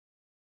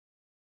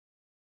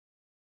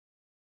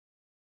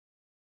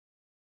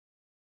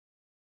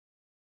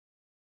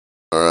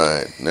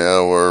Alright,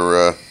 now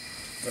we're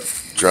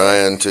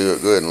trying to,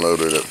 go ahead and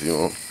load it up if you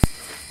want.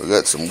 We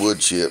got some wood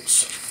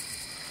chips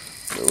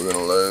that we're going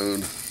to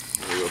load.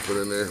 We're going to put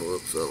in there.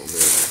 Whoops,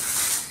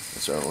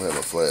 I don't have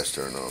my flash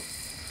turned on.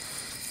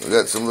 We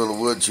got some little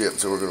wood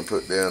chips that we're going to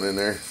put down in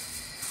there.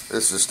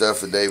 This is the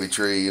stuff the Davy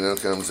tree,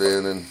 comes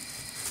in and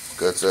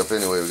cuts up.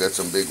 Anyway, we got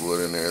some big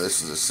wood in there.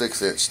 This is a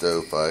 6-inch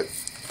stovepipe.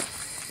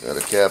 Got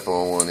a cap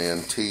on one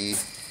end, T.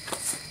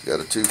 Got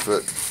a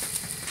 2-foot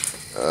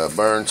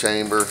burn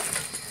chamber,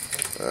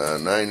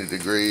 90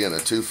 degree and a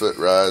 2-foot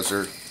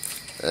riser.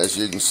 As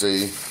you can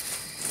see,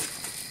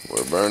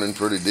 we're burning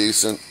pretty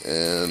decent,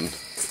 and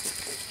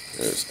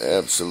there's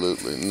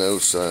absolutely no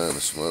sign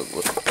of smoke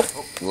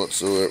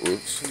whatsoever.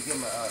 Whoops.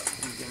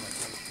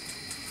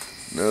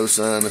 No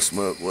sign of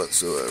smoke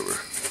whatsoever.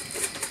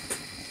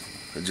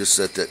 I just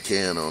set that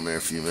can on there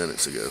a few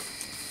minutes ago.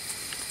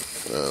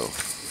 So,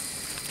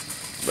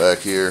 back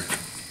here,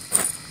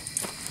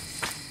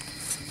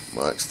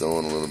 Mike's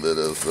throwing a little bit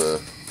of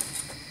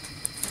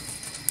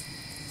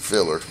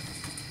filler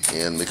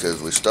in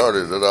because we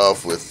started it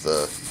off with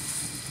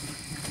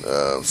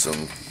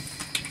some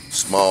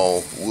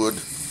small wood.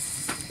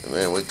 And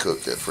man, we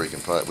cooked that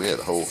freaking pipe. We had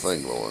the whole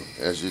thing glowing.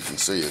 As you can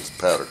see, it's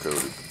powder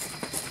coated.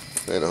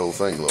 We had the whole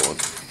thing glowing.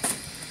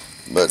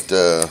 But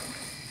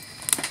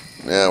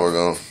now we're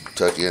going to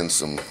tuck in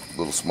some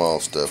little small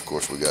stuff. Of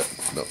course, we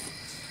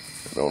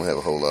don't have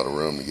a whole lot of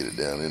room to get it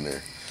down in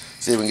there.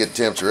 See if we can get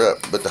the temperature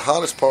up. But the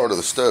hottest part of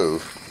the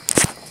stove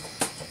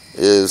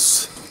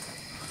is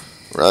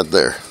right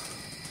there.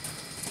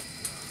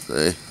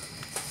 See?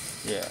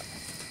 Yeah.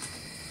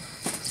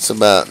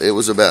 It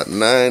was about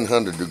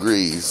 900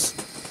 degrees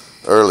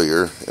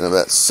earlier and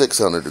about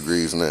 600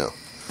 degrees now.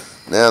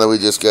 Now that we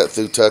just got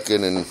through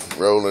tucking and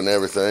rolling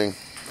everything,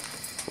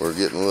 we're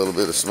getting a little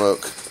bit of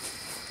smoke.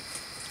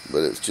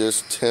 But it's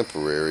just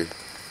temporary.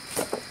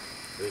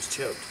 It was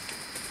choked.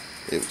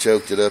 It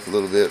choked it up a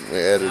little bit, and we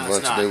added a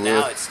bunch of new wood.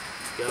 Now it's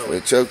going. We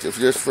choked it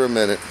just for a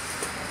minute,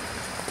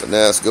 but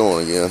now it's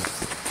going again.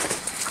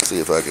 Let's see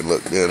if I can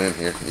look down in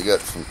here. You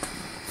got some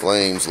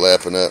flames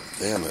lapping up.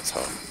 Damn, that's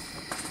hot.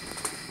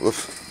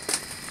 Whoops.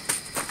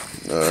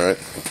 Alright.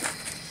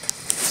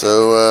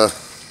 So,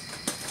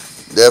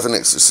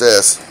 definite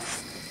success.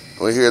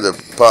 We hear the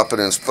popping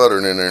and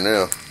sputtering in there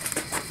now.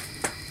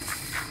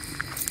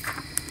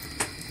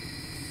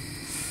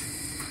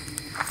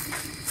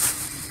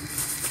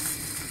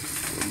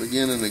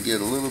 Beginning to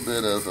get a little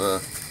bit of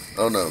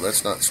oh no,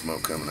 that's not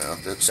smoke coming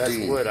out. That's steam.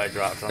 That's wood I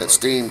dropped on. That's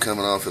steam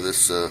coming off of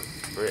this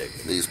brick.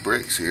 These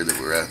bricks here that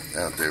were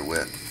out there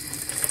wet.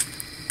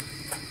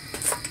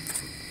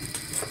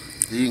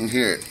 You can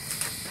hear it.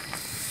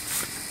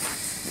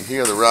 You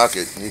hear the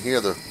rocket. You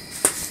hear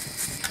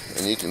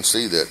and you can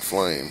see that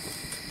flame.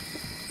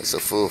 It's a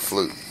full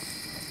flute.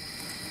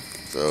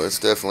 So it's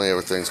definitely,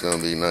 everything's going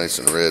to be nice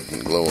and red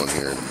and glowing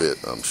here in a bit,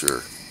 I'm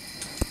sure.